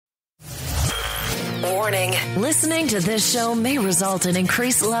Warning. Listening to this show may result in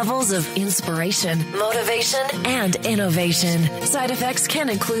increased levels of inspiration, motivation, and innovation. Side effects can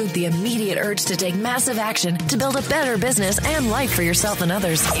include the immediate urge to take massive action to build a better business and life for yourself and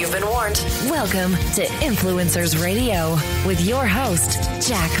others. You've been warned. Welcome to Influencers Radio with your host,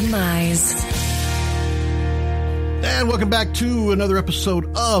 Jack Mize. And welcome back to another episode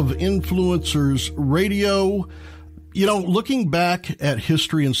of Influencers Radio. You know, looking back at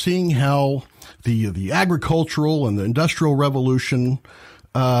history and seeing how the agricultural and the industrial revolution,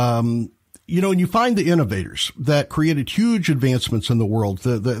 and you find the innovators that created huge advancements in the world,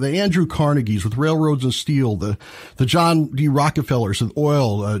 the Andrew Carnegies with railroads and steel, the John D. Rockefellers with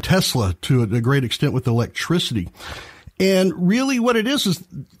oil, Tesla to a great extent with electricity. And really what it is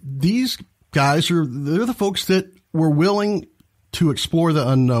these guys they're the folks that were willing to explore the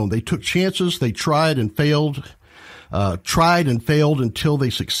unknown. They took chances, they tried and failed until they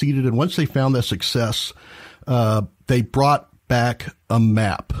succeeded. And once they found that success, they brought back a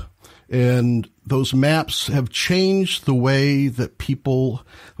map. And those maps have changed the way that people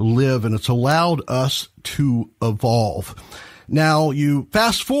live, and it's allowed us to evolve. Now, you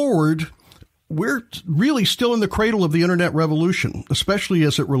fast forward, we're really still in the cradle of the internet revolution, especially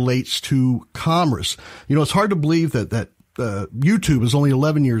as it relates to commerce. You know, it's hard to believe that YouTube is only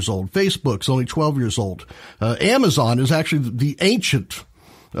 11 years old. Facebook's only 12 years old. Amazon is actually the ancient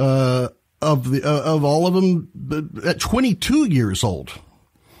of all of them at 22 years old.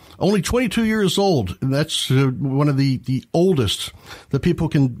 Only 22 years old, and that's one of the oldest that people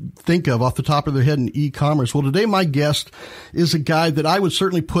can think of off the top of their head in e-commerce. Well, today my guest is a guy that I would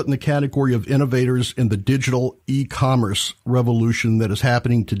certainly put in the category of innovators in the digital e-commerce revolution that is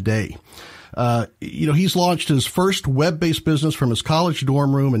happening today. He's launched his first web-based business from his college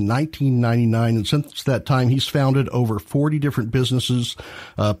dorm room in 1999. And since that time, he's founded over 40 different businesses,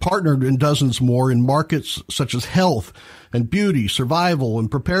 partnered in dozens more in markets such as health and beauty, survival and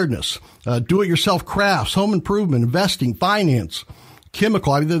preparedness, do-it-yourself crafts, home improvement, investing, finance,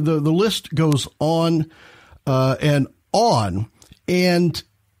 chemical. I mean, the list goes on, and on. And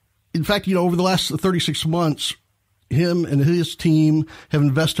in fact, over the last 36 months, him and his team have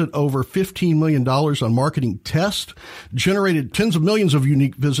invested over $15 million on marketing tests, generated tens of millions of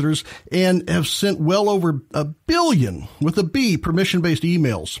unique visitors, and have sent well over 1 billion with a B permission-based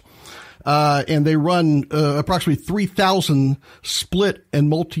emails. And they run approximately 3,000 split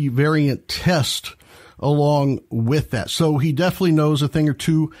and multivariant tests along with that. So he definitely knows a thing or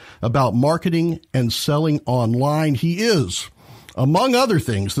two about marketing and selling online. He is, among other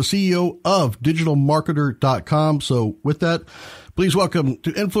things, the CEO of digitalmarketer.com. So with that, please welcome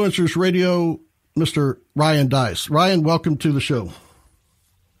to Influencers Radio, Mr. Ryan Deiss. Ryan, welcome to the show.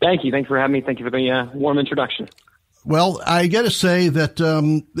 Thank you. Thanks for having me. Thank you for the warm introduction. Well, I got to say that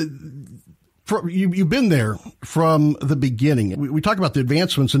you've been there from the beginning. We talk about the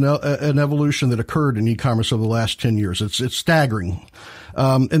advancements and evolution that occurred in e-commerce over the last 10 years. It's staggering.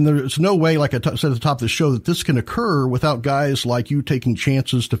 And there's no way, like I said at the top of the show, that this can occur without guys like you taking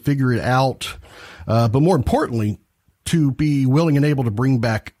chances to figure it out. But more importantly, to be willing and able to bring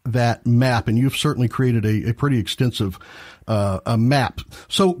back that map. And you've certainly created a pretty extensive a map.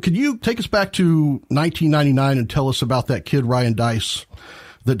 So could you take us back to 1999 and tell us about that kid, Ryan Deiss,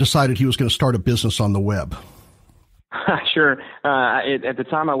 that decided he was going to start a business on the web? Sure. At the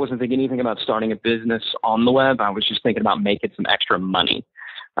time, I wasn't thinking anything about starting a business on the web. I was just thinking about making some extra money.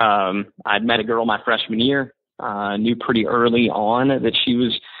 I'd met a girl my freshman year, knew pretty early on that she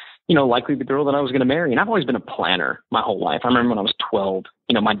was, likely the girl that I was going to marry. And I've always been a planner my whole life. I remember when I was 12,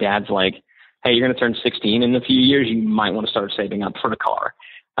 my dad's like, hey, you're going to turn 16 in a few years. You might want to start saving up for a car.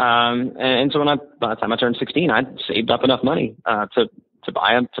 And so by the time I turned 16, I'd saved up enough money to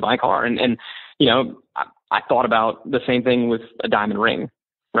buy a car. And I thought about the same thing with a diamond ring,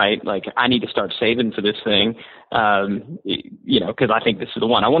 right? Like, I need to start saving for this thing, because I think this is the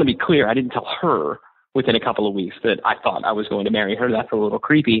one. I want to be clear. I didn't tell her within a couple of weeks that I thought I was going to marry her. That's a little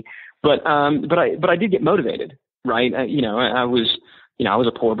creepy, but I did get motivated, right? I was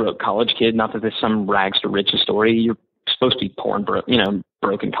a poor, broke college kid. Not that there's some rags to riches story. You're supposed to be poor and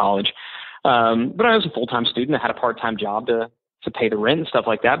broke in college. But I was a full-time student. I had a part-time job to pay the rent and stuff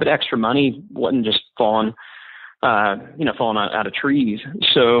like that, but extra money wasn't just falling out of trees.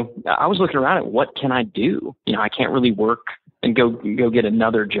 So I was looking around at what can I do? I can't really work and go get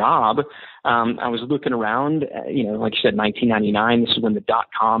another job. I was looking around, like you said, 1999, this is when the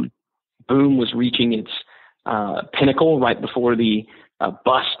 .com boom was reaching its pinnacle right before the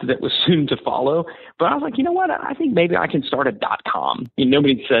bust that was soon to follow. But I was like, you know what? I think maybe I can start a .com.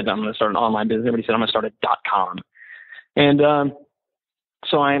 Nobody said I'm going to start an online business. Everybody said I'm going to start a .com. And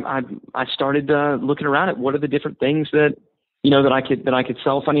so I started looking around at what are the different things that, that I could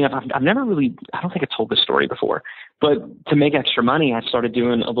sell. Funny enough, I've never really, I don't think I told this story before, but to make extra money, I started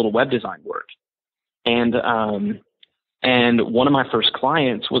doing a little web design work. And one of my first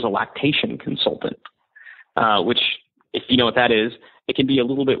clients was a lactation consultant, which, if you know what that is, it can be a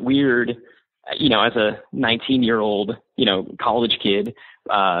little bit weird, as a 19-year-old, college kid,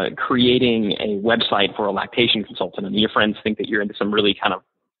 creating a website for a lactation consultant. I mean, your friends think that you're into some really kind of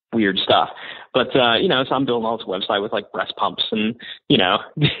weird stuff, but, so I'm building all this website with like breast pumps and,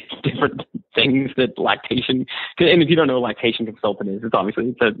 different things that lactation, and if you don't know what a lactation consultant is, it's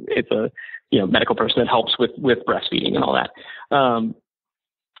obviously, it's a medical person that helps with breastfeeding and all that.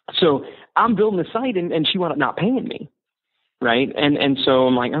 So I'm building the site and she wound up not paying me. Right. And so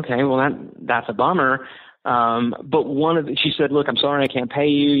I'm like, okay, well that's a bummer. But she said, look, I'm sorry, I can't pay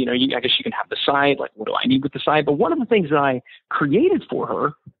you. I guess you can have the site. Like, what do I need with the site? But one of the things that I created for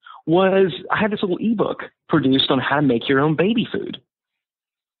her was I had this little ebook produced on how to make your own baby food.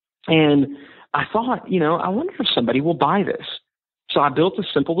 And I thought, I wonder if somebody will buy this. So I built a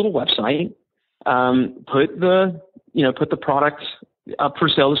simple little website, put the products up for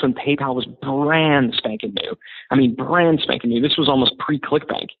sale. This when PayPal was brand spanking new. I mean, brand spanking new. This was almost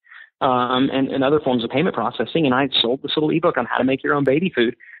pre-ClickBank and other forms of payment processing. And I sold this little ebook on how to make your own baby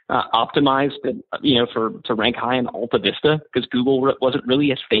food, optimized it, to rank high in Alta Vista because Google wasn't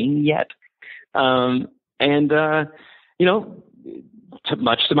really a thing yet.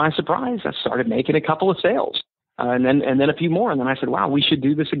 Much to my surprise, I started making a couple of sales, and then a few more. And then I said, wow, we should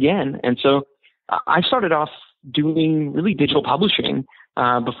do this again. And so I started off doing really digital publishing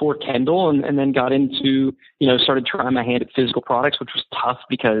before Kindle, and then got into, started trying my hand at physical products, which was tough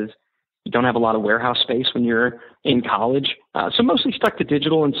because you don't have a lot of warehouse space when you're in college. So mostly stuck to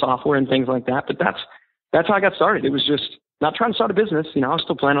digital and software and things like that. But that's how I got started. It was just not trying to start a business. I was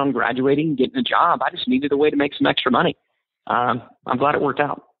still planning on graduating and getting a job. I just needed a way to make some extra money. I'm glad it worked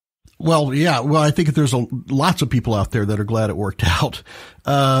out. Well, yeah. Well, I think there's lots of people out there that are glad it worked out,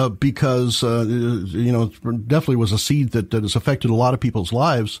 because, it definitely was a seed that has affected a lot of people's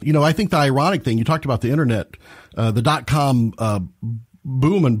lives. I think the ironic thing, you talked about the internet, the .com,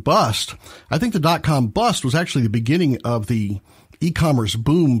 boom and bust. I think the .com bust was actually the beginning of the e-commerce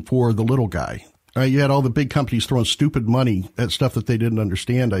boom for the little guy. You had all the big companies throwing stupid money at stuff that they didn't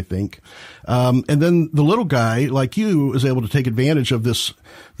understand, I think. And then the little guy like you is able to take advantage of this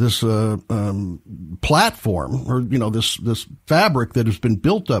platform, or, this fabric that has been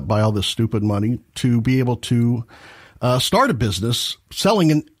built up by all this stupid money to be able to, start a business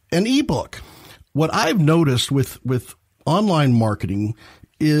selling an ebook. What I've noticed with online marketing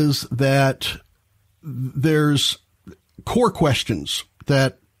is that there's core questions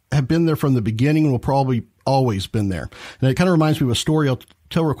that have been there from the beginning and will probably always been there. And it kind of reminds me of a story I'll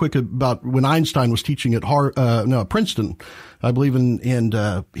tell real quick about when Einstein was teaching at Princeton, I believe, and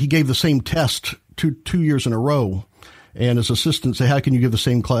he gave the same test two years in a row. And his assistant said, how can you give the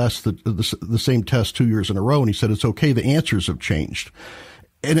same class, the same test 2 years in a row? And he said, it's okay. The answers have changed.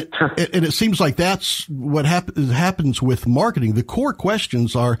 And it seems like that's what happens with marketing. The core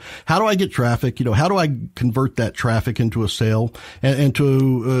questions are, how do I get traffic? How do I convert that traffic into a sale? And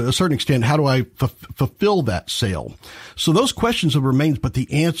to a certain extent, how do I fulfill that sale? So those questions have remained, but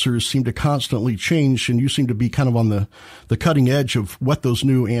the answers seem to constantly change. And you seem to be kind of on the cutting edge of what those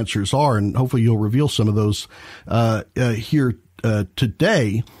new answers are. And hopefully you'll reveal some of those, here,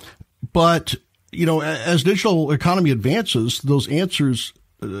 today. But, as digital economy advances, those answers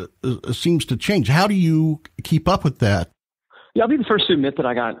seems to change. How do you keep up with that? Yeah, I'll be the first to admit that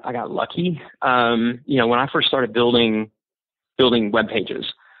I got lucky. When I first started building web pages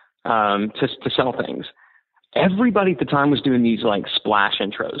to sell things, everybody at the time was doing these like splash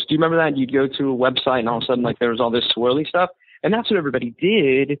intros. Do you remember that? You'd go to a website and all of a sudden like there was all this swirly stuff, and that's what everybody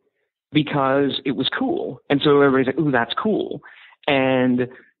did because it was cool. And so everybody's like, "Ooh, that's cool," and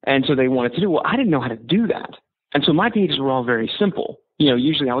so they wanted to do. Well, I didn't know how to do that, and so my pages were all very simple.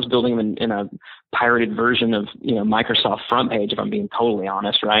 Usually I was building them in a pirated version of, Microsoft front page, if I'm being totally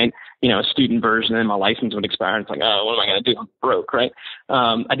honest, right? A student version, and my license would expire. And it's like, oh, what am I going to do? I'm broke, right?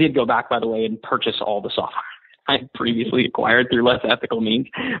 I did go back, by the way, and purchase all the software I had previously acquired through less ethical means.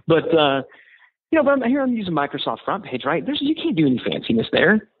 But, but I'm using Microsoft front page, right? You can't do any fanciness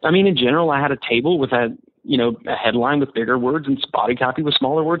there. I mean, in general, I had a table with a headline with bigger words and body copy with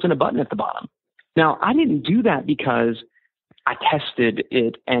smaller words and a button at the bottom. Now, I didn't do that because I tested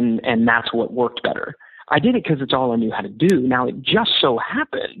it and that's what worked better. I did it because it's all I knew how to do. Now, it just so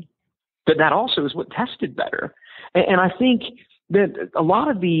happened that also is what tested better. And I think that a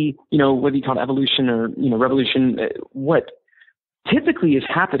lot of the, whether you call it evolution or, revolution, what typically is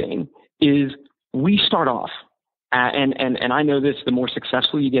happening is we start off, and I know this, the more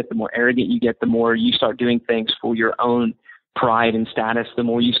successful you get, the more arrogant you get, the more you start doing things for your own pride and status, the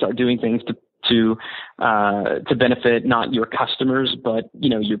more you start doing things to benefit not your customers, but,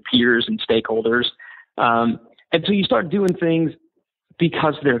 your peers and stakeholders. And so you start doing things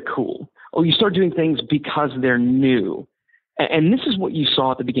because they're cool, or you start doing things because they're new. And this is what you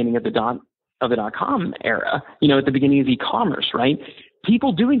saw at the beginning of the dot-com era, at the beginning of e-commerce, right?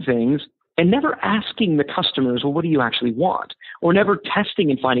 People doing things and never asking the customers, well, what do you actually want? Or never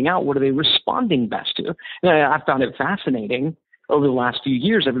testing and finding out what are they responding best to. And I found it fascinating over the last few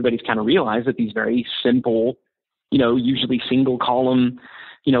years. Everybody's kind of realized that these very simple, usually single column,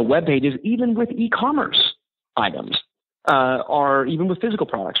 web pages, even with e-commerce items, are even with physical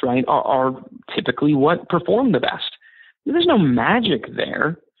products, right, are typically what perform the best. There's no magic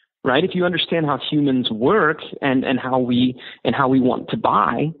there, right? If you understand how humans work and how we want to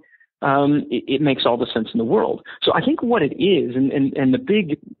buy, it makes all the sense in the world. So I think what it is, and the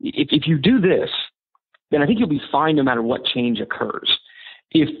big, if you do this, then I think you'll be fine no matter what change occurs.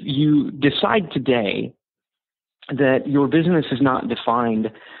 If you decide today that your business is not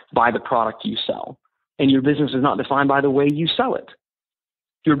defined by the product you sell, and your business is not defined by the way you sell it,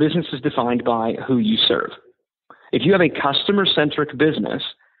 your business is defined by who you serve. If you have a customer-centric business,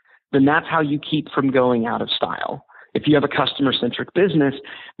 then that's how you keep from going out of style. If you have a customer-centric business,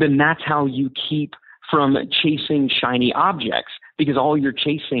 then that's how you keep from chasing shiny objects, because all you're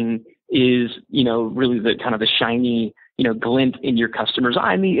chasing is, really the kind of the shiny, glint in your customer's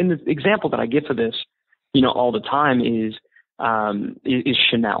eye. And the example that I give for this, all the time is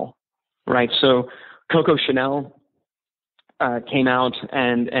Chanel, right? So Coco Chanel came out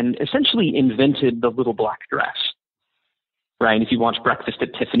and essentially invented the little black dress. Right. If you watch Breakfast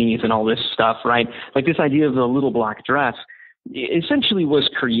at Tiffany's and all this stuff, right? Like this idea of the little black dress essentially was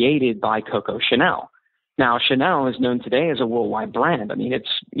created by Coco Chanel. Now, Chanel is known today as a worldwide brand. I mean, it's,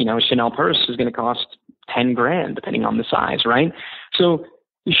 a Chanel purse is going to cost $10,000 depending on the size, right? So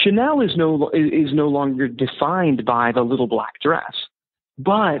Chanel is no longer defined by the little black dress,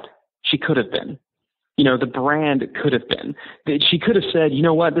 but she could have been. The brand could have been. She could have said, you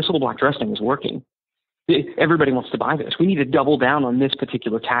know what, this little black dress thing is working. Everybody wants to buy this. We need to double down on this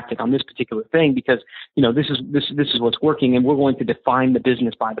particular tactic, on this particular thing, because this is what's working, and we're going to define the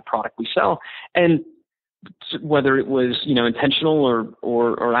business by the product we sell. And whether it was intentional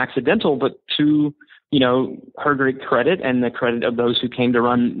or accidental, but to her great credit and the credit of those who came to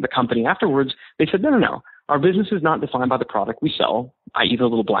run the company afterwards, they said no. Our business is not defined by the product we sell, i.e. the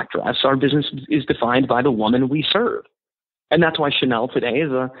little black dress. Our business is defined by the woman we serve, and that's why Chanel today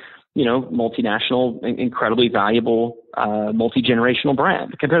is a multinational, incredibly valuable, multi-generational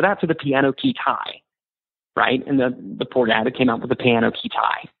brand. Compare that to the piano key tie, right? And the poor guy that came out with the piano key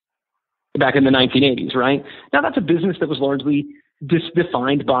tie back in the 1980s, right? Now that's a business that was largely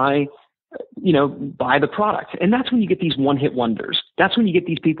defined by the product. And that's when you get these one-hit wonders. That's when you get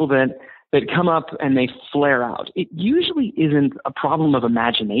these people that come up and they flare out. It usually isn't a problem of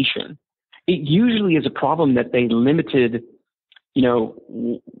imagination. It usually is a problem that they limited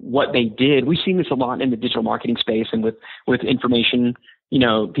what they did. We've seen this a lot in the digital marketing space and with information,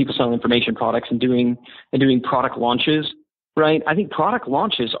 people selling information products and doing product launches, right? I think product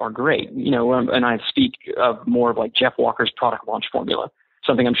launches are great, and I speak of more of like Jeff Walker's product launch formula,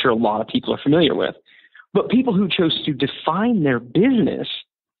 something I'm sure a lot of people are familiar with. But people who chose to define their business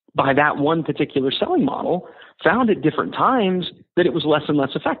by that one particular selling model found at different times that it was less and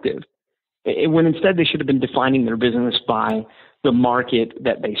less effective, when instead they should have been defining their business by the market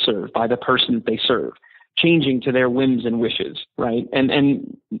that they serve, by the person that they serve, changing to their whims and wishes, right?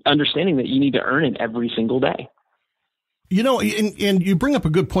 And understanding that you need to earn it every single day. And you bring up a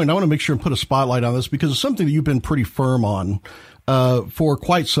good point. I want to make sure and put a spotlight on this because it's something that you've been pretty firm on for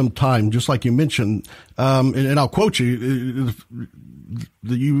quite some time, just like you mentioned. And I'll quote you.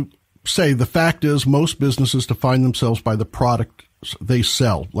 You say the fact is most businesses define themselves by the product they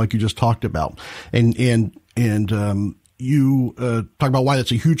sell, like you just talked about. And you talk about why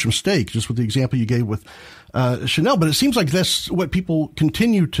that's a huge mistake, just with the example you gave with Chanel. But it seems like that's what people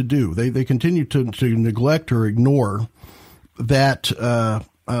continue to do. They continue to neglect or ignore that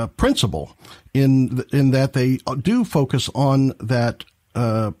principle in that they do focus on that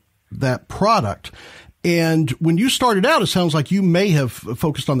product. And when you started out, it sounds like you may have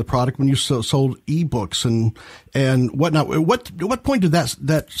focused on the product when you sold ebooks and whatnot. What point did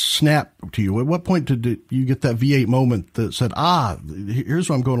that snap to you? At what point did you get that V8 moment that said, here's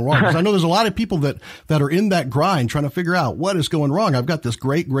where I'm going wrong? Because I know there's a lot of people that are in that grind trying to figure out what is going wrong. I've got this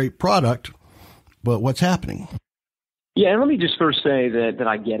great product, but what's happening? Yeah, and let me just first say that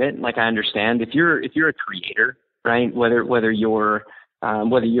I get it. Like, I understand if you're a creator, right? Whether you're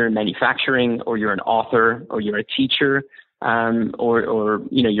in manufacturing, or you're an author, or you're a teacher, or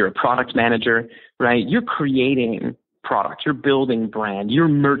you're a product manager, right? You're creating product, you're building brand, you're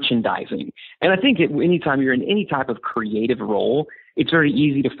merchandising. And I think anytime you're in any type of creative role, it's very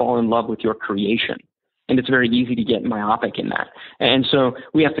easy to fall in love with your creation. And it's very easy to get myopic in that. And so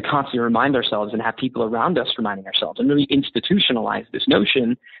we have to constantly remind ourselves and have people around us reminding ourselves and really institutionalize this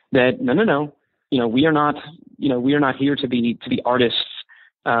notion that no, we are not here to be artists,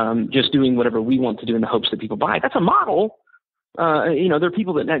 just doing whatever we want to do in the hopes that people buy. That's a model. There are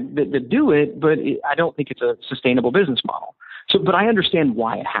people that do it, but I don't think it's a sustainable business model. So, but I understand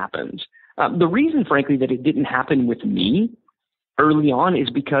why it happens. The reason, frankly, that it didn't happen with me early on is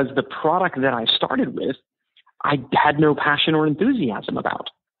because the product that I started with, I had no passion or enthusiasm about,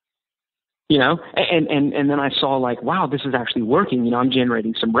 and then I saw like, wow, this is actually working. I'm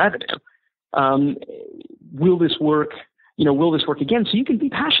generating some revenue. Will this work? Will this work again? So you can be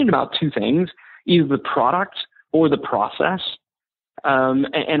passionate about two things, either the product or the process.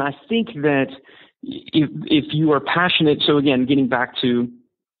 And I think that if you are passionate, so again, getting back to,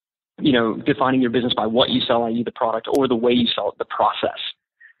 defining your business by what you sell, i.e. the product, or the way you sell it, the process.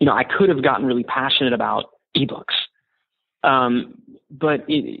 I could have gotten really passionate about ebooks. But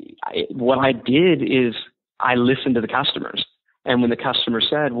what I did is I listened to the customers. And when the customer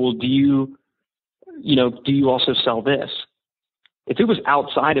said, well, do you also sell this? If it was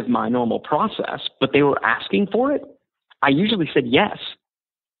outside of my normal process, but they were asking for it, I usually said yes.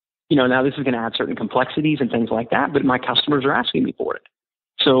 Now this is going to add certain complexities and things like that, but my customers are asking me for it.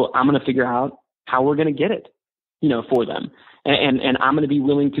 So I'm going to figure out how we're going to get it, for them. And I'm going to be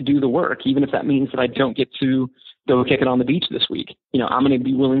willing to do the work, even if that means that I don't get to go kick it on the beach this week. I'm going to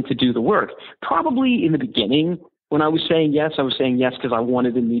be willing to do the work. Probably in the beginning, when I was saying yes because I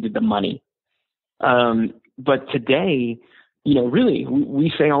wanted and needed the money. But today, really,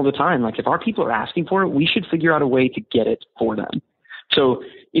 we say all the time, like if our people are asking for it, we should figure out a way to get it for them. So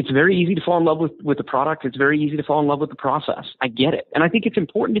it's very easy to fall in love with the product. It's very easy to fall in love with the process. I get it. And I think it's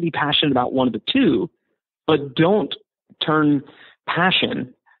important to be passionate about one of the two, but don't turn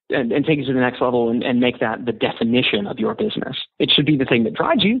passion and take it to the next level and make that the definition of your business. It should be the thing that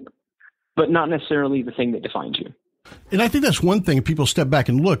drives you, but not necessarily the thing that defines you. And I think that's one thing. If people step back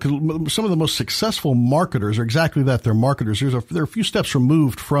and look, some of the most successful marketers are exactly that. They're marketers. They're a few steps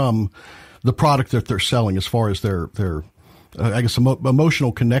removed from the product that they're selling as far as their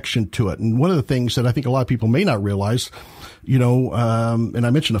emotional connection to it. And one of the things that I think a lot of people may not realize, and I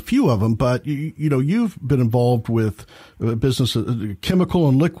mentioned a few of them, but you've been involved with business, chemical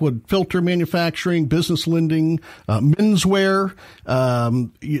and liquid filter manufacturing, business lending, menswear,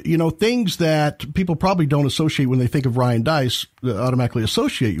 things that people probably don't associate when they think of Ryan Deiss, automatically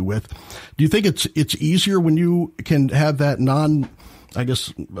associate you with. Do you think it's easier when you can have that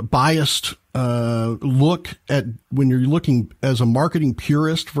biased look at when you're looking as a marketing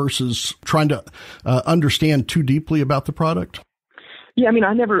purist versus trying to understand too deeply about the product? Yeah, I mean,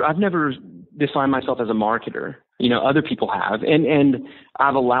 I've never defined myself as a marketer. Other people have, and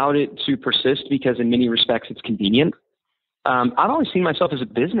I've allowed it to persist because in many respects it's convenient. I've always seen myself as a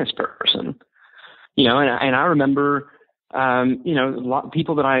business person, and I remember, a lot of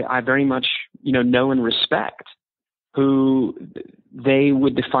people that I very much, know and respect, who they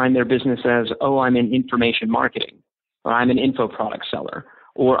would define their business as, oh, I'm in information marketing, or I'm an info product seller,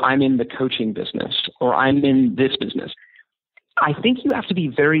 or I'm in the coaching business, or I'm in this business. I think you have to be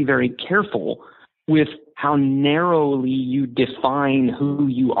very, very careful with how narrowly you define who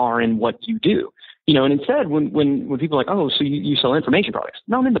you are and what you do. And instead, when people are like, oh, so you sell information products.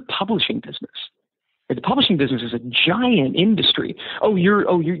 No, I'm in the publishing business. The publishing business is a giant industry.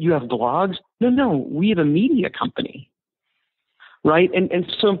 You have blogs? No, we have a media company, right?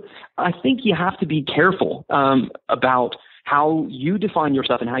 And so I think you have to be careful about how you define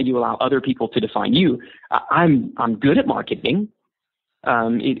yourself and how you allow other people to define you. I'm good at marketing.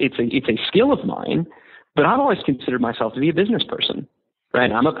 It's a skill of mine, but I've always considered myself to be a business person, right?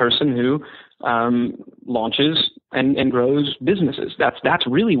 I'm a person who launches and grows businesses. That's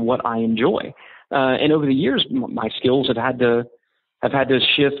really what I enjoy. And over the years, my skills have had to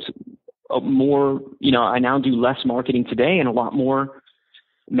shift more. I now do less marketing today and a lot more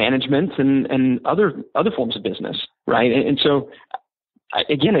management and other forms of business, right? And so,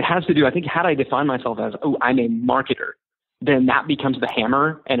 again, it has to do. I think had I defined myself as, I'm a marketer, then that becomes the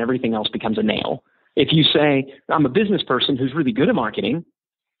hammer and everything else becomes a nail. If you say I'm a business person who's really good at marketing,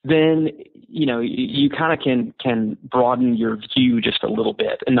 then, you kind of can broaden your view just a little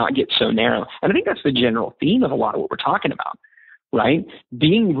bit and not get so narrow. And I think that's the general theme of a lot of what we're talking about, right?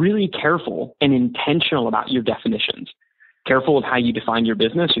 Being really careful and intentional about your definitions. Careful of how you define your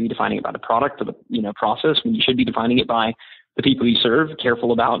business. Are you defining it by the product or the process when you should be defining it by the people you serve?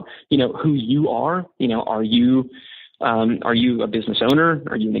 Careful about who you are. Are you a business owner?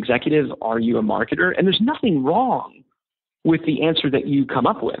 Are you an executive? Are you a marketer? And there's nothing wrong with the answer that you come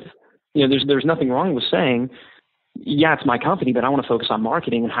up with. There's nothing wrong with saying, yeah, it's my company, but I want to focus on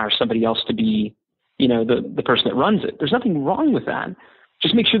marketing and hire somebody else to be, the person that runs it. There's nothing wrong with that.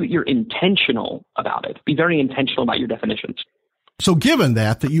 Just make sure that you're intentional about it. Be very intentional about your definitions. So given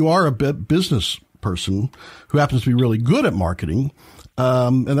that you are a business person who happens to be really good at marketing,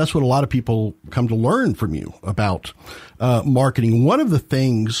 and that's what a lot of people come to learn from you about marketing. One of the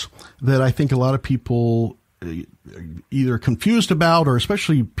things that I think a lot of people either confused about, or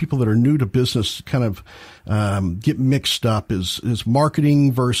especially people that are new to business kind of get mixed up is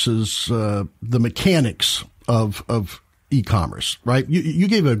marketing versus the mechanics of e-commerce, right? You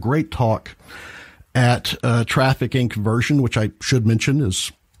gave a great talk at Traffic and Conversion, which I should mention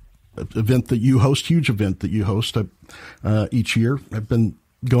is an event that you host, huge event that you host each year. I've been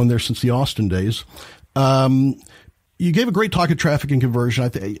going there since the Austin days. You gave a great talk at Traffic and Conversion. I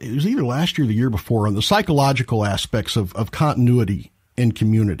think it was either last year or the year before on the psychological aspects of continuity in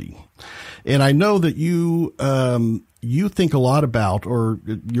community. And I know that you think a lot about, or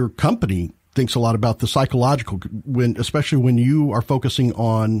your company thinks a lot about the psychological, especially when you are focusing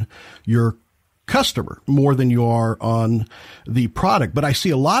on your customer more than you are on the product. But I see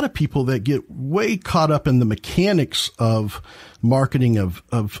a lot of people that get way caught up in the mechanics of marketing, of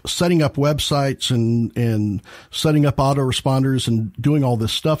setting up websites and setting up autoresponders and doing all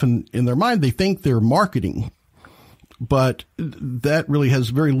this stuff. And in their mind, they think they're marketing, but that really has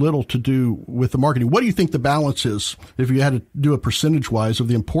very little to do with the marketing. What do you think the balance is, if you had to do a percentage-wise, of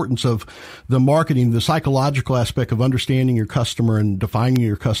the importance of the marketing, the psychological aspect of understanding your customer and defining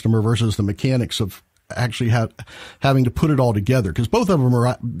your customer versus the mechanics of actually having to put it all together? Because both of them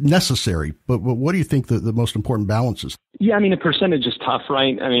are necessary, but what do you think the most important balance is? Yeah, a percentage is tough,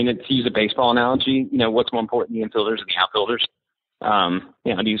 right? To use a baseball analogy, what's more important, the infielders or the outfielders?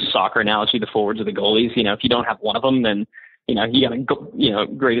 To use a soccer analogy, the forwards or the goalies. If you don't have one of them, then, you got a,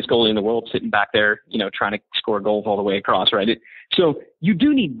 greatest goalie in the world sitting back there, trying to score goals all the way across, right? So you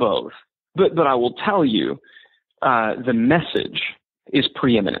do need both, but I will tell you, the message is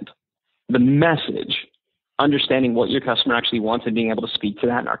preeminent. The message, understanding what your customer actually wants and being able to speak to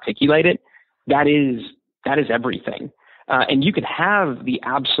that and articulate it, that is everything. And you can have the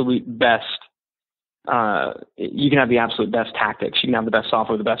absolute best. You can have the absolute best tactics. You can have the best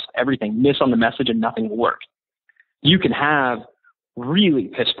software, the best everything. Miss on the message and nothing will work. You can have really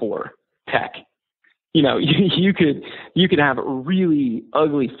piss poor tech. You could have really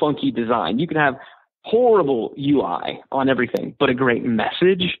ugly, funky design. You can have horrible UI on everything, but a great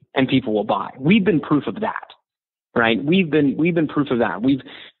message, and people will buy. We've been proof of that, right? We've been proof of that. We're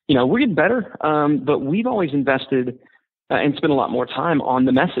getting better, but we've always invested and spent a lot more time on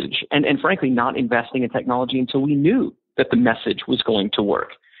the message, and frankly, not investing in technology until we knew that the message was going to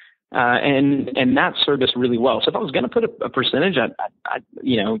work. And that served us really well. So if I was going to put a percentage at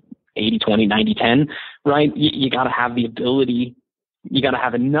 80, 20, 90, 10, right? You got to have the ability, you got to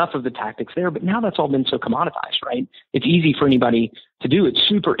have enough of the tactics there, but now that's all been so commoditized, right? It's easy for anybody to do. It's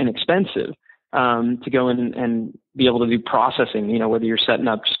super inexpensive to go in and be able to do processing, whether you're setting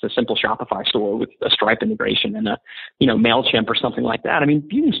up just a simple Shopify store with a Stripe integration and a, MailChimp or something like that.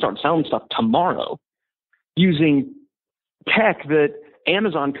 You can start selling stuff tomorrow using tech that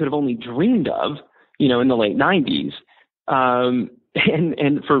Amazon could have only dreamed of, in the late 90s,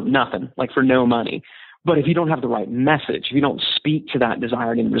 and for nothing, like for no money. But if you don't have the right message, if you don't speak to that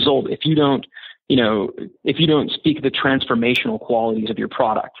desired end result, if you don't speak the transformational qualities of your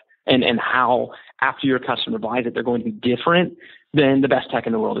product and how after your customer buys it, they're going to be different, then the best tech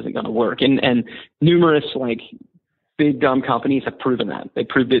in the world isn't going to work. And numerous big dumb companies have proven that. They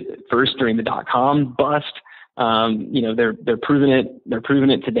proved it first during the .com bust. They're proving it. They're proving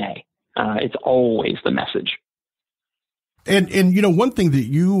it today. It's always the message. And one thing that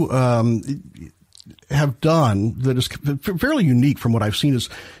you have done that is fairly unique from what I've seen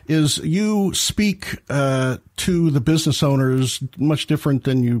is you speak to the business owners much different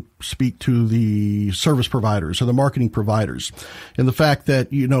than you speak to the service providers or the marketing providers. And the fact that,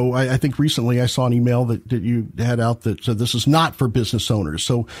 I think recently I saw an email that you had out that said this is not for business owners.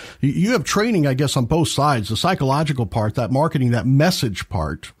 So you have training, I guess, on both sides, the psychological part, that marketing, that message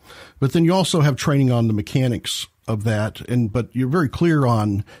part, but then you also have training on the mechanics of that. But you're very clear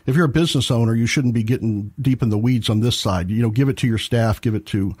on, if you're a business owner, you shouldn't be getting deep in the weeds on this side. Give it to your staff, give it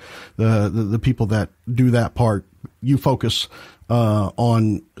to the people that do that part. You focus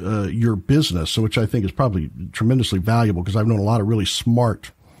on your business, which I think is probably tremendously valuable, because I've known a lot of really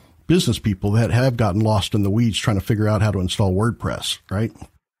smart business people that have gotten lost in the weeds trying to figure out how to install WordPress, right?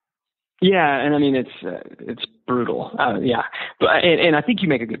 Yeah, and I mean it's brutal. Yeah, but and I think you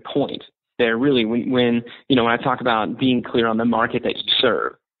make a good point there. Really, when I talk about being clear on the market that you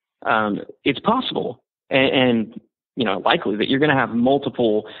serve, it's possible and likely that you're going to have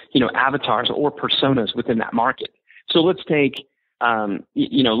multiple avatars or personas within that market. So let's take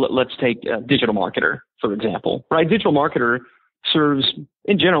let's take a digital marketer, for example, right? Digital marketer serves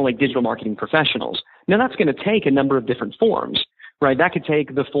in general like digital marketing professionals. Now that's going to take a number of different forms. Right, that could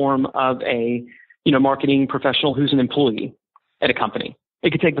take the form of a marketing professional who's an employee at a company. It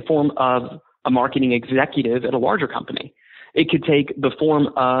could take the form of a marketing executive at a larger company. It could take the form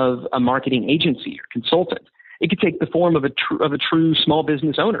of a marketing agency or consultant. It could take the form of a true small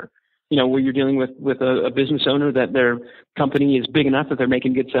business owner. Where you're dealing with a business owner that their company is big enough that they're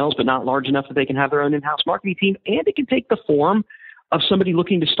making good sales, but not large enough that they can have their own in-house marketing team. And it can take the form of somebody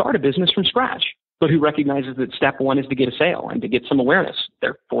looking to start a business from scratch, but who recognizes that step one is to get a sale and to get some awareness.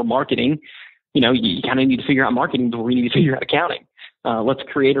 Therefore, marketing, you kind of need to figure out marketing before you need to figure out accounting. Let's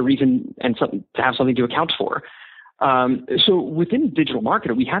create a reason and to have something to account for. So within digital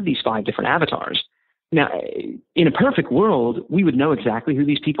marketer, we have these 5 different avatars. Now, in a perfect world, we would know exactly who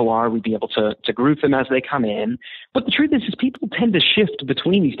these people are. We'd be able to group them as they come in. But the truth is people tend to shift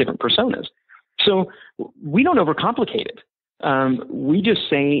between these different personas. So we don't overcomplicate it. We just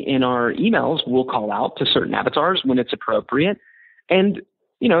say in our emails, we'll call out to certain avatars when it's appropriate. And,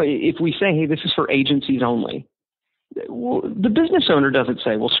 if we say, hey, this is for agencies only, well, the business owner doesn't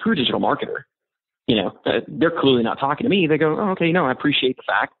say, well, screw digital marketer. They're clearly not talking to me. They go, oh, okay, no, I appreciate the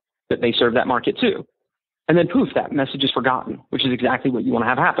fact that they serve that market too. And then poof, that message is forgotten, which is exactly what you want to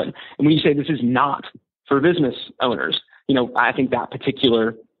have happen. And when you say this is not for business owners, I think that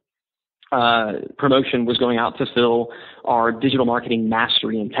particular promotion was going out to fill our digital marketing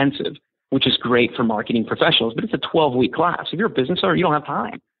mastery intensive, which is great for marketing professionals, but it's a 12-week class. If you're a business owner, you don't have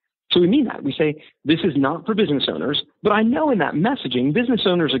time. So we mean that. We say this is not for business owners, but I know in that messaging, business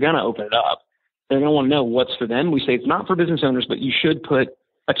owners are going to open it up. They're going to want to know what's for them. We say it's not for business owners, but you should put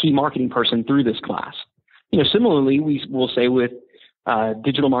a key marketing person through this class. Similarly, we will say with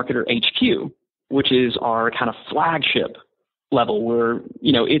Digital Marketer HQ, which is our kind of flagship level where,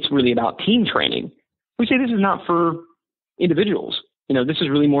 it's really about team training. We say this is not for individuals. This is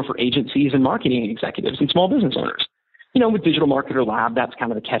really more for agencies and marketing executives and small business owners. With Digital Marketer Lab, that's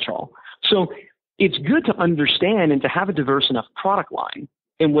kind of a catch-all. So it's good to understand and to have a diverse enough product line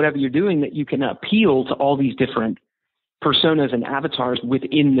in whatever you're doing that you can appeal to all these different personas and avatars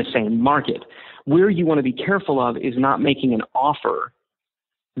within the same market. Where you want to be careful of is not making an offer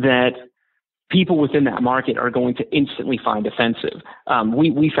that people within that market are going to instantly find offensive.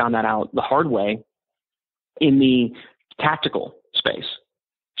 We found that out the hard way in the tactical space.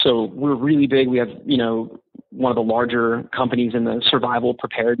 So we're really big. We have, one of the larger companies in the survival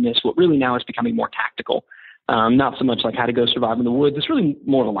preparedness. What really now is becoming more tactical. Not so much like how to go survive in the woods. It's really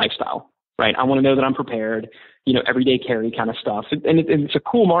more of a lifestyle, right? I want to know that I'm prepared, everyday carry kind of stuff. And it's a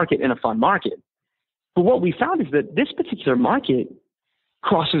cool market and a fun market. But what we found is that this particular market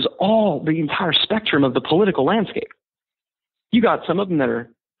crosses the entire spectrum of the political landscape. You got some of them that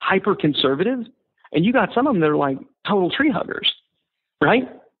are hyper conservative, and you got some of them that are like total tree huggers, right?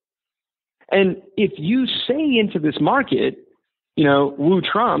 And if you say into this market, woo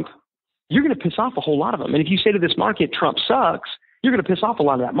Trump, you're going to piss off a whole lot of them. And if you say to this market, Trump sucks, you're going to piss off a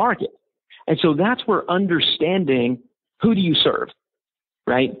lot of that market. And so that's where understanding who do you serve,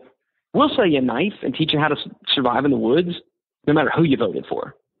 right? We'll sell you a knife and teach you how to survive in the woods, no matter who you voted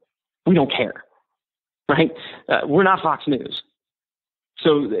for. We don't care, right? We're not Fox News.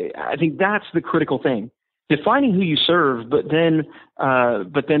 So I think that's the critical thing. Defining who you serve, but then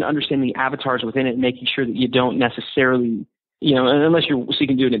understanding the avatars within it and making sure that you don't necessarily, unless you're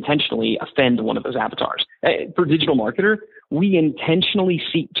seeking to do it intentionally, offend one of those avatars. For digital marketer, we intentionally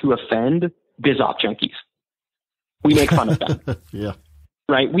seek to offend biz op junkies. We make fun of them. Yeah.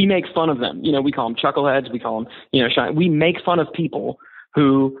 Right? We make fun of them. We call them chuckleheads. We call them, shy. We make fun of people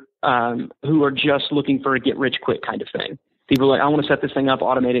who are just looking for a get rich quick kind of thing. People are like, I want to set this thing up,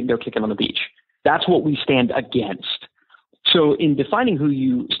 automate it, and go kick it on the beach. That's what we stand against. So in defining who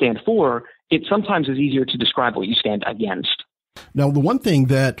you stand for, it sometimes is easier to describe what you stand against. Now, the one thing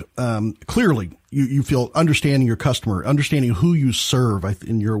that clearly you feel understanding your customer, understanding who you serve,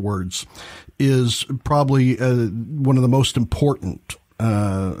 in your words, is probably one of the most important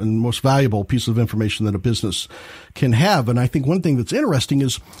and most valuable pieces of information that a business can have. And I think one thing that's interesting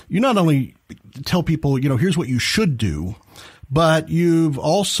is you not only tell people, here's what you should do, but you've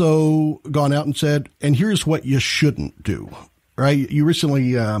also gone out and said, and here's what you shouldn't do, right? You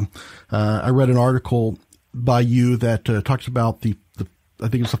recently, I read an article by you that talks about I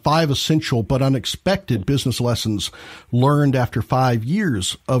think it's the 5 essential but unexpected business lessons learned after 5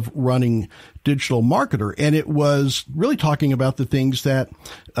 years of running digital marketer. And it was really talking about the things that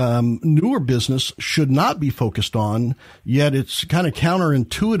newer business should not be focused on, yet it's kind of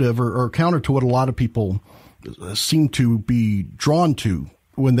counterintuitive or counter to what a lot of people seem to be drawn to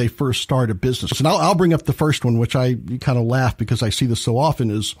when they first start a business. And I'll bring up the first one, which I kind of laugh because I see this so often,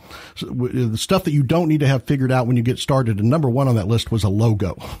 is the stuff that you don't need to have figured out when you get started. And number one on that list was a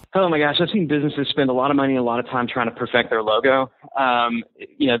logo. Oh my gosh, I've seen businesses spend a lot of money and a lot of time trying to perfect their logo.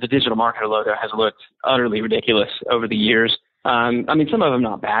 The digital marketer logo has looked utterly ridiculous over the years. Some of them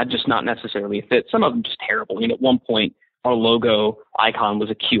not bad, just not necessarily a fit. Some of them just terrible. At one point, our logo icon was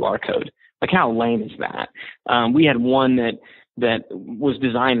a QR code. Like, how lame is that? We had one that was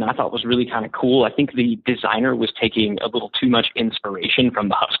designed and I thought was really kind of cool. I think the designer was taking a little too much inspiration from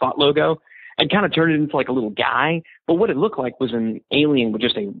the HubSpot logo and kind of turned it into like a little guy. But what it looked like was an alien with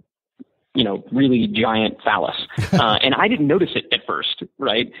just a, really giant phallus. And I didn't notice it at first,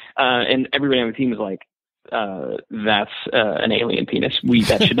 right? And everybody on the team was like, that's an alien penis.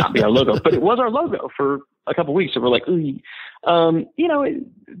 That should not be our logo. But it was our logo for a couple of weeks. So we're like,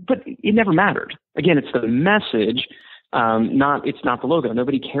 but it never mattered. Again, it's the message. It's not the logo.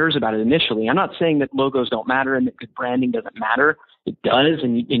 Nobody cares about it initially. I'm not saying that logos don't matter and that good branding doesn't matter. It does,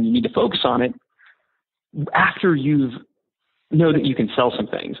 and you need to focus on it after you know that you can sell some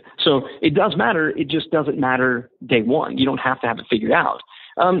things. So it does matter. It just doesn't matter day one. You don't have to have it figured out.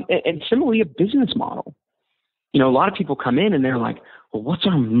 And similarly, a business model. A lot of people come in and they're like, well, what's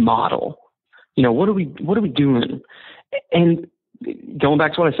our model? What are we doing? And going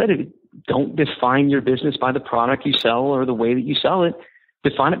back to what I said, don't define your business by the product you sell or the way that you sell it.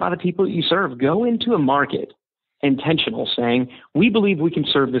 Define it by the people that you serve. Go into a market intentional, saying, we believe we can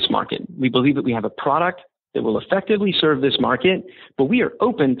serve this market. We believe that we have a product that will effectively serve this market, but we are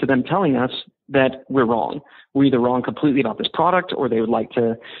open to them telling us that we're wrong. We're either wrong completely about this product or they would like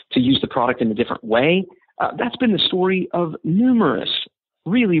to use the product in a different way. That's been the story of numerous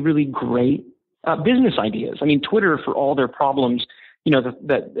really, really great business ideas. Twitter, for all their problems,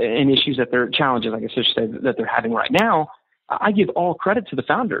 and issues challenges, I guess I should say, that they're having right now, I give all credit to the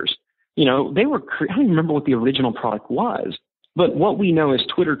founders. They were, I don't even remember what the original product was, but what we know as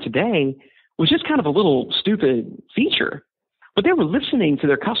Twitter today was just kind of a little stupid feature. But they were listening to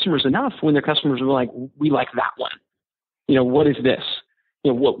their customers enough when their customers were like, we like that one. What is this?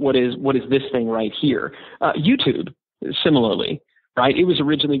 What is this thing right here? YouTube, similarly, right? It was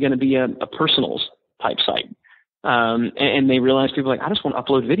originally going to be a personals type site. And they realized people were like, I just want to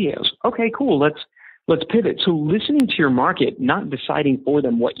upload videos. Okay, cool. Let's pivot. So listening to your market, not deciding for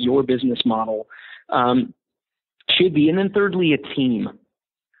them what your business model should be. And then thirdly, a team.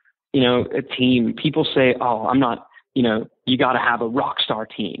 A team. People say, oh, I'm not, you got to have a rock star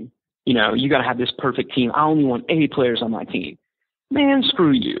team. You got to have this perfect team. I only want A players on my team. Man,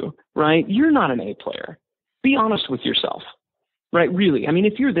 screw you, right? You're not an A player. Be honest with yourself. Right, really.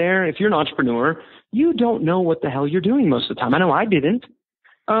 If you're an entrepreneur, you don't know what the hell you're doing most of the time. I know I didn't.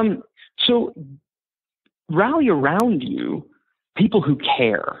 So rally around people who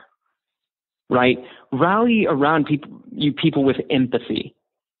care, right? Rally around people with empathy,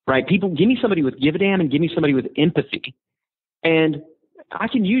 right? Give me somebody with give a damn and give me somebody with empathy. And I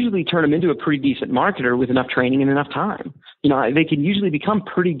can usually turn them into a pretty decent marketer with enough training and enough time. They can usually become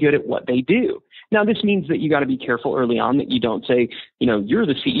pretty good at what they do. Now, this means that you got to be careful early on that you don't say, you're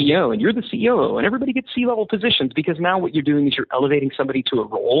the CEO and you're the COO and everybody gets C-level positions, because now what you're doing is you're elevating somebody to a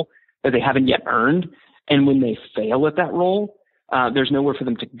role that they haven't yet earned. And when they fail at that role, there's nowhere for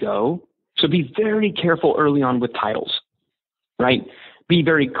them to go. So be very careful early on with titles, right? Be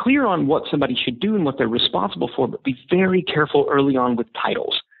very clear on what somebody should do and what they're responsible for, but be very careful early on with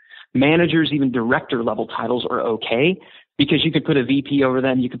titles. Managers, even director level titles are okay, because you could put a VP over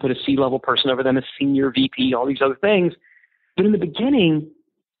them, you could put a C-level person over them, a senior VP, all these other things. But in the beginning,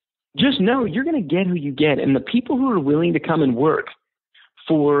 just know you're going to get who you get. And the people who are willing to come and work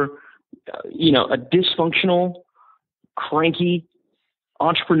for, a dysfunctional, cranky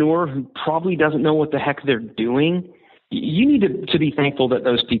entrepreneur who probably doesn't know what the heck they're doing, you need to be thankful that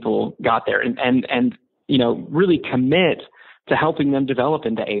those people got there and really commit to helping them develop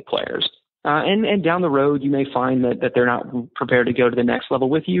into A players. And down the road, you may find that they're not prepared to go to the next level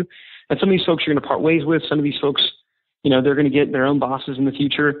with you. And some of these folks you're going to part ways with. Some of these folks, they're going to get their own bosses in the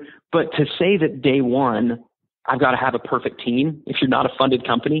future. But to say that day one, I've got to have a perfect team, if you're not a funded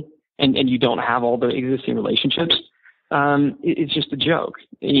company and you don't have all the existing relationships, it's just a joke.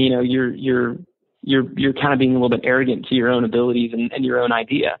 You're kind of being a little bit arrogant to your own abilities and your own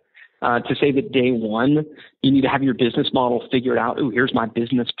idea. To say that day one, you need to have your business model figured out. Oh, here's my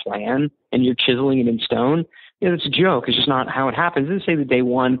business plan, and you're chiseling it in stone. It's a joke. It's just not how it happens. To say that day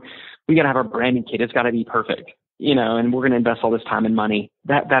one, we got to have our branding kit. It's got to be perfect, and we're going to invest all this time and money.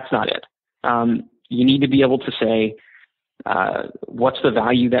 That's not it. You need to be able to say, what's the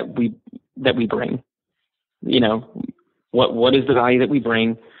value that we bring? What is the value that we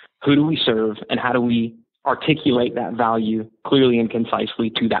bring? Who do we serve, and how do we articulate that value clearly and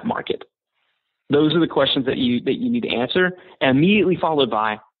concisely to that market? Those are the questions that you need to answer, and immediately followed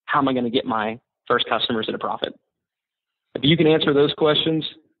by, how am I going to get my first customers at a profit? If you can answer those questions,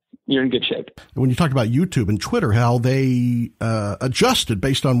 you're in good shape. When you talk about YouTube and Twitter, how they adjusted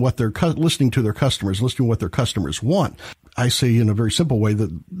based on what they're listening to their customers, listening to what their customers want. I say in a very simple way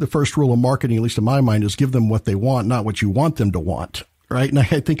that the first rule of marketing, at least in my mind, is give them what they want, not what you want them to want. Right. And I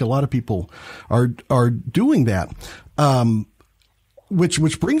think a lot of people are doing that.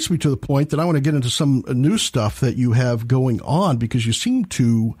 Which brings me to the point that I want to get into some new stuff that you have going on, because you seem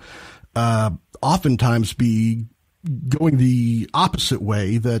to, oftentimes be going the opposite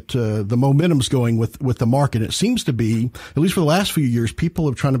way that, the momentum's going with the market. It seems to be, at least for the last few years, people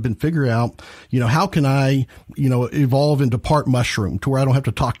have trying to figure out, how can I, evolve into part mushroom to where I don't have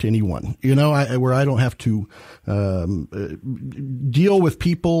to talk to anyone, where I don't have to, deal with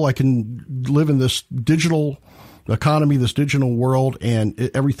people. I can live in this digital economy, this digital world, and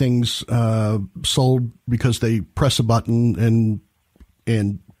everything's, sold because they press a button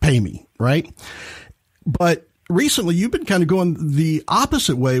and pay me. Right. But recently, you've been kind of going the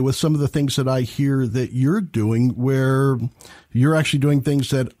opposite way with some of the things that I hear that you're doing, where you're actually doing things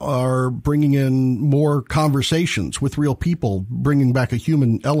that are bringing in more conversations with real people, bringing back a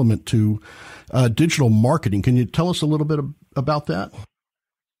human element to digital marketing. Can you tell us a little bit about that?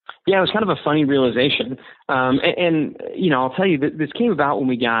 Yeah, it was kind of a funny realization. And I'll tell you that this came about when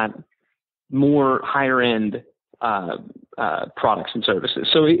we got more higher end products and services.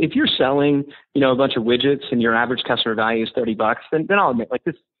 So if you're selling, a bunch of widgets and your average customer value is $30, then I'll admit, like,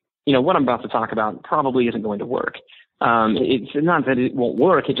 this, what I'm about to talk about probably isn't going to work. It's not that it won't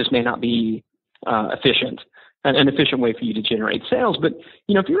work. It just may not be efficient, an efficient way for you to generate sales. But,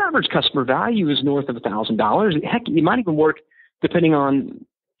 if your average customer value is north of $1,000, heck, it might even work depending on,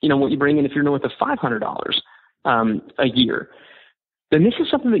 what you bring in. If you're north of $500 a year, then this is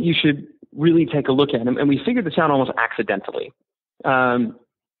something that you should really take a look at. And we figured this out almost accidentally. When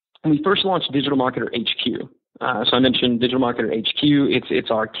we first launched Digital Marketer HQ. So I mentioned Digital Marketer HQ.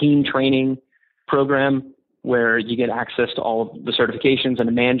 It's our team training program where you get access to all of the certifications, and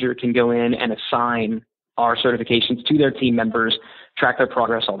a manager can go in and assign our certifications to their team members, track their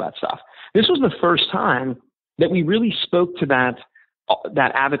progress, all that stuff. This was the first time that we really spoke to that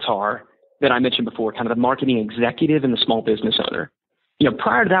avatar that I mentioned before, kind of the marketing executive and the small business owner.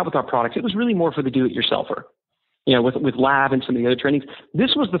 Prior to that, with our products, it was really more for the do-it-yourselfer. With Lab and some of the other trainings,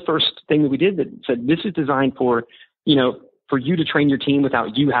 this was the first thing that we did that said, this is designed for you to train your team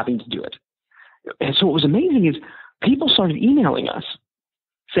without you having to do it. And so what was amazing is people started emailing us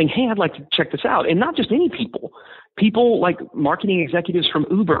saying, hey, I'd like to check this out. And not just any people like marketing executives from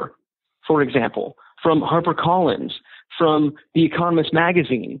Uber, for example, from HarperCollins, from The Economist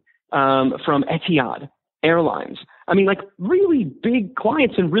magazine, from Etihad Airlines. I mean, like, really big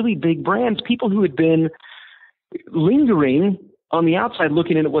clients and really big brands, people who had been lingering on the outside,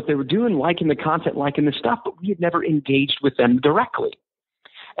 looking at what they were doing, liking the content, liking the stuff, but we had never engaged with them directly.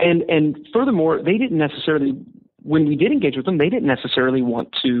 And furthermore, they didn't necessarily, when we did engage with them, they didn't necessarily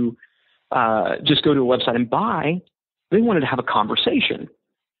want to just go to a website and buy. They wanted to have a conversation.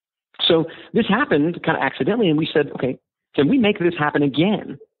 So this happened kind of accidentally, and we said, okay, can we make this happen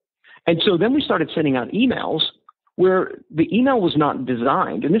again? And so then we started sending out emails where the email was not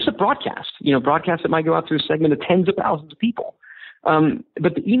designed, and this is a broadcast that might go out to a segment of tens of thousands of people.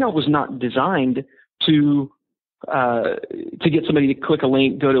 But the email was not designed to get somebody to click a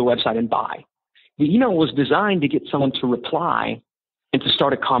link, go to a website and buy. The email was designed to get someone to reply and to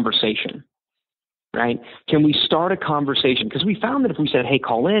start a conversation, right? Can we start a conversation? Because we found that if we said, hey,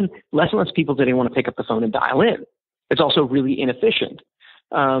 call in, less and less people didn't want to pick up the phone and dial in. It's also really inefficient.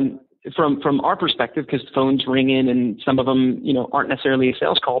 From our perspective, because phones ring in and some of them, aren't necessarily a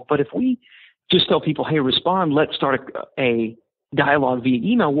sales call. But if we just tell people, hey, respond, let's start a dialogue via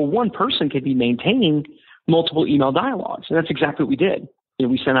email. Well, one person could be maintaining multiple email dialogues. And that's exactly what we did.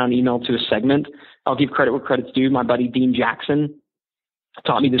 We sent out an email to a segment. I'll give credit where credit's due. My buddy Dean Jackson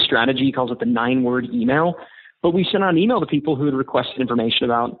taught me this strategy. He calls it the 9-word email. But we sent out an email to people who had requested information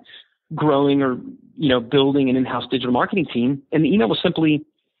about growing or, building an in-house digital marketing team. And the email was simply,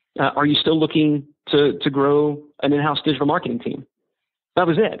 are you still looking to grow an in-house digital marketing team? That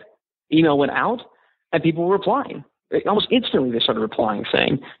was it. Email went out and people were replying. Almost instantly they started replying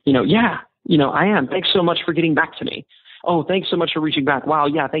saying, yeah, I am. Thanks so much for getting back to me. Oh, thanks so much for reaching back. Wow,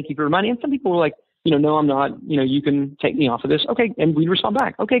 yeah, thank you for reminding. And some people were like, no, I'm not. You can take me off of this. Okay, and we'd respond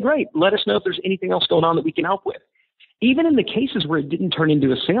back. Okay, great. Let us know if there's anything else going on that we can help with. Even in the cases where it didn't turn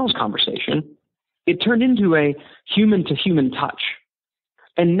into a sales conversation, it turned into a human-to-human touch.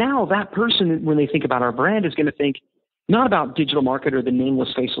 And now that person, when they think about our brand, is going to think not about digital marketer, the nameless,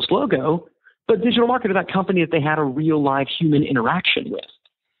 faceless logo, but digital marketer, that company that they had a real live human interaction with.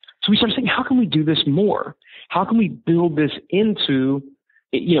 So we started saying, how can we do this more? How can we build this into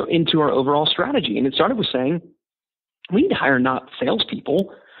our overall strategy? And it started with saying, we need to hire not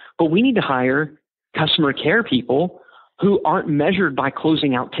salespeople, but we need to hire customer care people who aren't measured by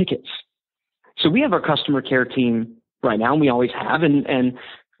closing out tickets. So we have our customer care team right now, and we always have, and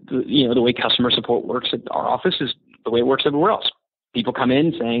the way customer support works at our office is the way it works everywhere else. People come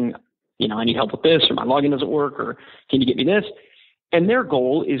in saying, I need help with this, or my login doesn't work, or can you get me this? And their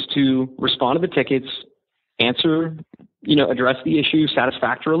goal is to respond to the tickets, answer, address the issue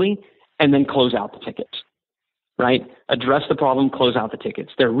satisfactorily, and then close out the tickets, right? Address the problem, close out the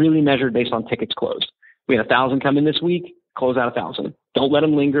tickets. They're really measured based on tickets closed. We had 1,000 come in this week, close out 1,000. Don't let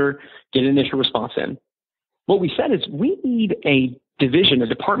them linger, get an initial response in. What we said is we need a division, a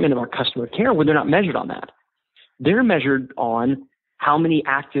department of our customer care where they're not measured on that. They're measured on how many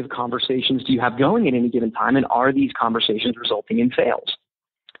active conversations do you have going at any given time, and are these conversations resulting in sales?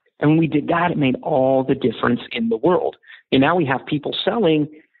 And when we did that, it made all the difference in the world. And now we have people selling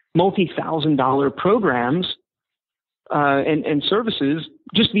multi-$1,000 programs and services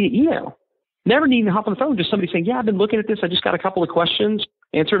just via email. Never needing to hop on the phone, just somebody saying, yeah, I've been looking at this. I just got a couple of questions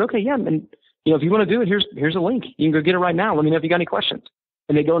answered. Okay, yeah. And if you want to do it, here's a link. You can go get it right now. Let me know if you got any questions.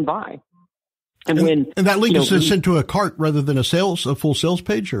 And they go and buy. And that link is sent to a cart rather than a full sales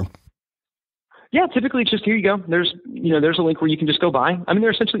page, or? Yeah, typically it's just, here you go. There's a link where you can just go buy. I mean,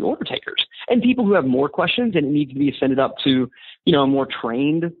 they're essentially order takers and people who have more questions, and it needs to be sent up to, a more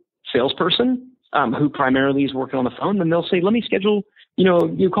trained salesperson who primarily is working on the phone. Then they'll say, let me schedule,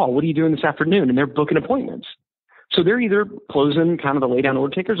 you call. What are you doing this afternoon? And they're booking appointments. So they're either closing kind of the lay down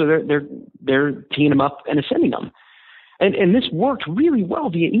order takers, or they're teeing them up and ascending them. And this worked really well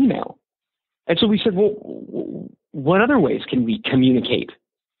via email. And so we said, well, what other ways can we communicate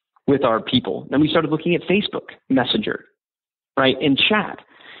with our people? And we started looking at Facebook Messenger, right, and chat.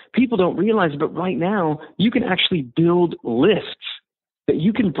 People don't realize, but right now you can actually build lists that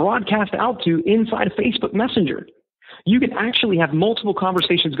you can broadcast out to inside of Facebook Messenger. You can actually have multiple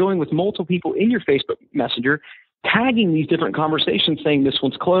conversations going with multiple people in your Facebook Messenger, tagging these different conversations, saying this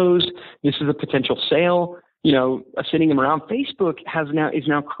one's closed, this is a potential sale, sending them around. Facebook is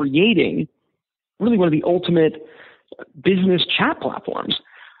now creating really one of the ultimate business chat platforms.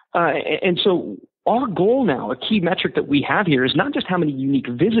 And so our goal now, a key metric that we have here, is not just how many unique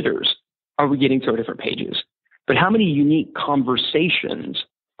visitors are we getting to our different pages, but how many unique conversations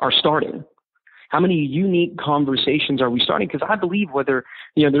are starting. How many unique conversations are we starting? Because I believe whether,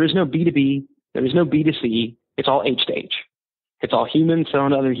 there is no B2B, there is no B2C, it's all H to H. It's all humans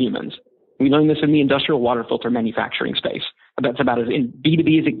selling to other humans. We learned this in the industrial water filter manufacturing space. That's about as in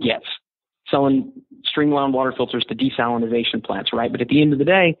B2B as it gets, selling string-wound water filters to desalinization plants, right? But at the end of the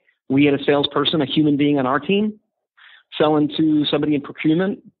day, we had a salesperson, a human being on our team, selling to somebody in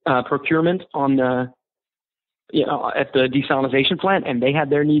procurement on the, at the desalinization plant, and they had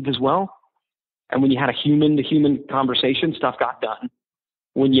their needs as well. And when you had a human-to-human conversation, stuff got done.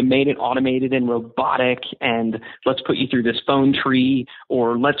 When you made it automated and robotic and let's put you through this phone tree,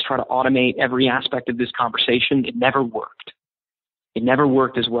 or let's try to automate every aspect of this conversation, it never worked. It never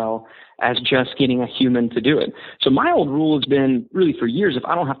worked as well as just getting a human to do it. So my old rule has been really for years, if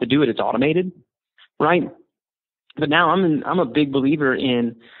I don't have to do it, it's automated, right? But now I'm a big believer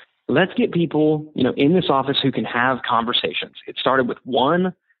in let's get people, in this office who can have conversations. It started with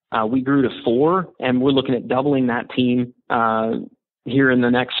 1. We grew to 4, and we're looking at doubling that team here in the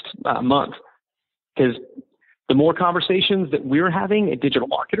next month. Because the more conversations that we're having at Digital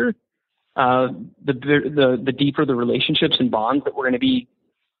Marketer, the deeper the relationships and bonds that we're going to be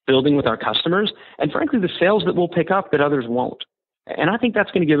building with our customers, and frankly, the sales that we'll pick up that others won't. And I think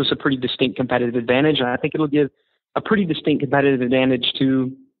that's going to give us a pretty distinct competitive advantage. And I think it'll give a pretty distinct competitive advantage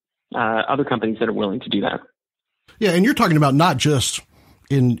to other companies that are willing to do that. Yeah, and you're talking about not just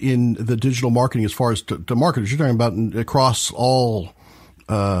in the digital marketing as far as to marketers. You're talking about across all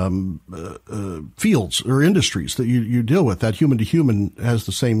fields or industries that you deal with. That human to human has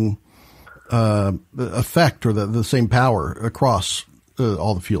the same effect or the same power across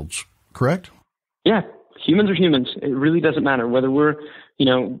all the fields. Correct? Yeah, humans are humans. It really doesn't matter whether we're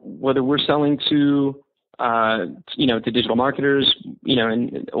selling to to digital marketers,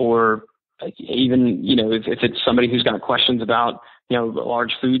 or even, if it's somebody who's got questions about, a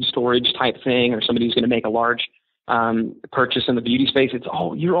large food storage type thing, or somebody who's going to make a large purchase in the beauty space.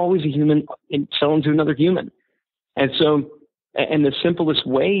 You're always a human selling to another human. And so, and the simplest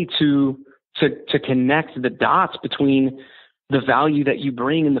way to connect the dots between the value that you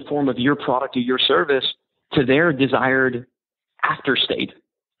bring in the form of your product or your service to their desired after state,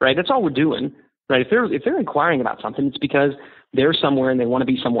 right? That's all we're doing, right? If they're inquiring about something, it's because they're somewhere and they want to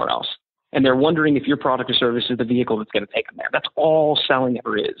be somewhere else. And they're wondering if your product or service is the vehicle that's going to take them there. That's all selling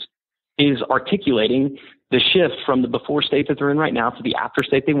ever is articulating the shift from the before state that they're in right now to the after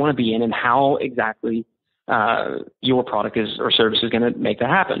state they want to be in, and how exactly your product or service is going to make that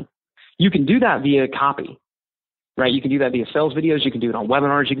happen. You can do that via copy, right? You can do that via sales videos. You can do it on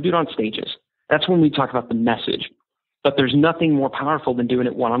webinars. You can do it on stages. That's when we talk about the message. But there's nothing more powerful than doing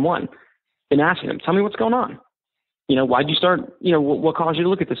it one-on-one, than asking them, tell me what's going on. Why'd you start? What caused you to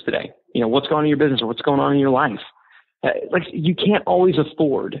look at this today? What's going on in your business, or what's going on in your life? You can't always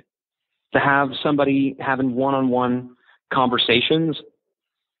afford to have somebody having one-on-one conversations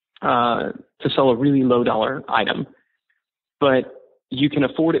to sell a really low-dollar item. But you can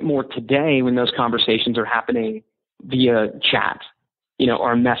afford it more today when those conversations are happening via chat,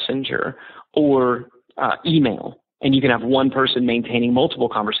 or messenger, or email. And you can have one person maintaining multiple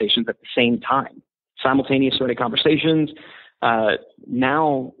conversations at the same time. Simultaneous sort of conversations.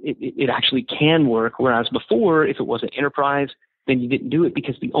 Now it actually can work, whereas before, if it was an enterprise, then you didn't do it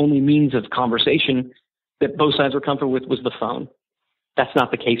because the only means of conversation that both sides were comfortable with was the phone. That's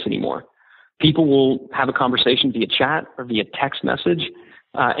not the case anymore. People will have a conversation via chat or via text message,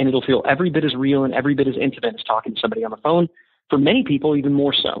 and it'll feel every bit as real and every bit as intimate as talking to somebody on the phone. For many people, even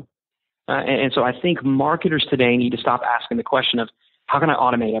more so. And so I think marketers today need to stop asking the question of, how can I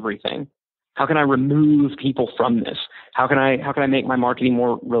automate everything? How can I remove people from this? How can I make my marketing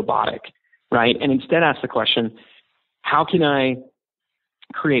more robotic, right? And instead ask the question, how can I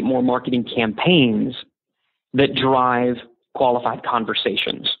create more marketing campaigns that drive qualified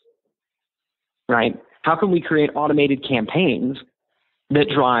conversations, right? How can we create automated campaigns that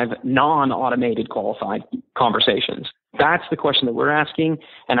drive non-automated qualified conversations? That's the question that we're asking.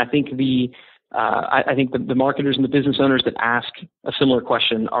 And I think the marketers and the business owners that ask a similar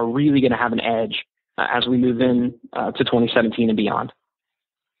question are really going to have an edge as we move in to 2017 and beyond.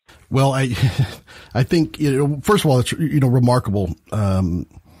 Well, I think, first of all, it's, remarkable,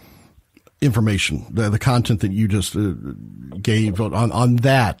 information, the content that you just gave on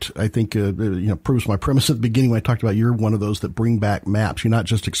that, I think, proves my premise at the beginning when I talked about you're one of those that bring back maps. You not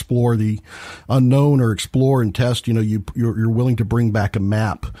just explore the unknown or explore and test, you're willing to bring back a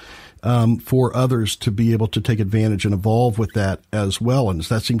map for others to be able to take advantage and evolve with that as well. And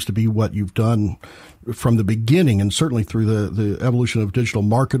that seems to be what you've done from the beginning, and certainly through the evolution of digital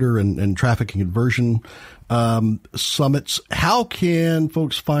marketer and traffic and conversion summits. How can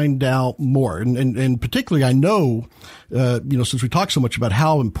folks find out more? And particularly, I know, since we talk so much about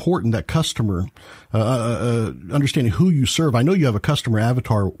how important that customer, understanding who you serve, I know you have a customer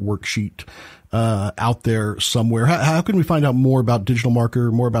avatar worksheet out there somewhere. How can we find out more about digital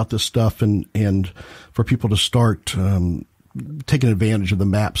marketer, more about this stuff, and for people to start taking advantage of the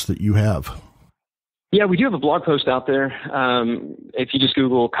maps that you have? Yeah, we do have a blog post out there. If you just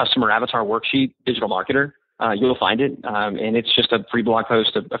Google customer avatar worksheet, digital marketer, you'll find it. And it's just a free blog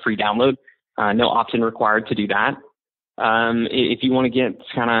post, a free download. No opt-in required to do that. If you want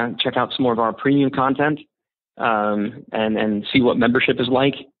to check out some more of our premium content, and see what membership is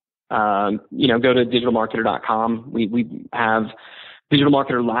like, go to digitalmarketer.com. We have Digital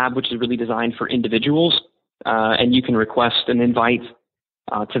Marketer Lab, which is really designed for individuals. And you can request an invite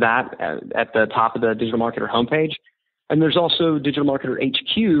to that at the top of the Digital Marketer homepage. And there's also Digital Marketer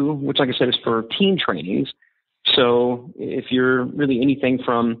HQ, which, like I said, is for team trainings. So if you're really anything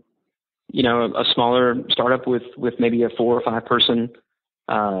from, a smaller startup with maybe a 4 or 5 person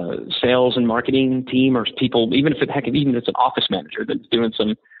sales and marketing team, or people, even if it's an office manager that's doing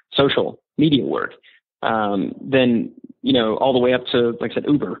some social media work, then, all the way up to, like I said,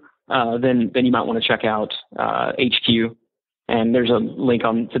 Uber, then you might want to check out HQ And there's a link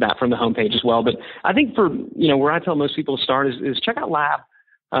to that from the homepage as well. But I think for, where I tell most people to start is check out Lab.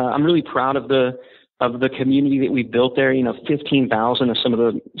 I'm really proud of the community that we built there. 15,000 of some of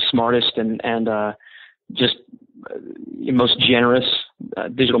the smartest and just most generous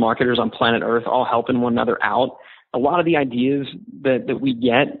digital marketers on planet Earth, all helping one another out. A lot of the ideas that we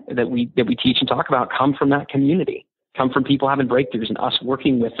get, that we teach and talk about, come from that community, come from people having breakthroughs and us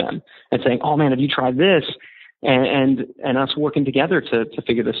working with them and saying, "Oh man, have you tried this?" And us working together to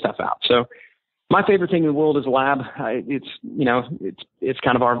figure this stuff out. So my favorite thing in the world is Lab. It's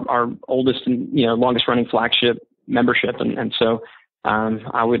kind of our oldest and longest running flagship membership, and so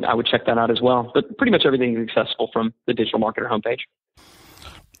I would check that out as well. But pretty much everything is accessible from the Digital Marketer homepage.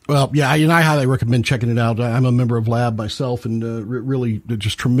 Well, yeah, I highly recommend checking it out. I'm a member of Lab myself, and really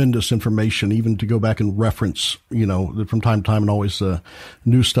just tremendous information, even to go back and reference, from time to time, and always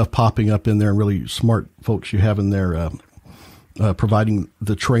new stuff popping up in there, and really smart folks you have in there providing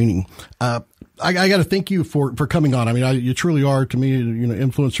the training. I got to thank you for coming on. I mean, you truly are, to me,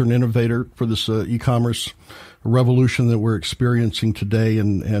 influencer and innovator for this e-commerce revolution that we're experiencing today.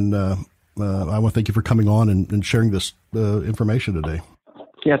 And I want to thank you for coming on and sharing this information today.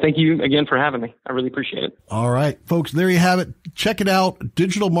 Yeah, thank you again for having me. I really appreciate it. All right, folks, there you have it. Check it out,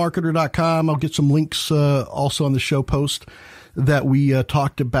 digitalmarketer.com. I'll get some links also on the show post that we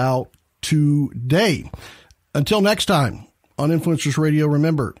talked about today. Until next time on Influencers Radio,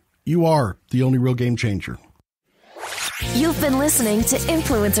 remember, you are the only real game changer. You've been listening to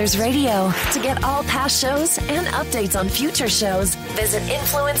Influencers Radio. To get all past shows and updates on future shows, visit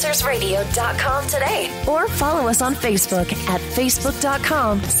influencersradio.com today or follow us on Facebook at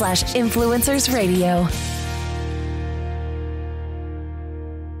facebook.com/influencersradio.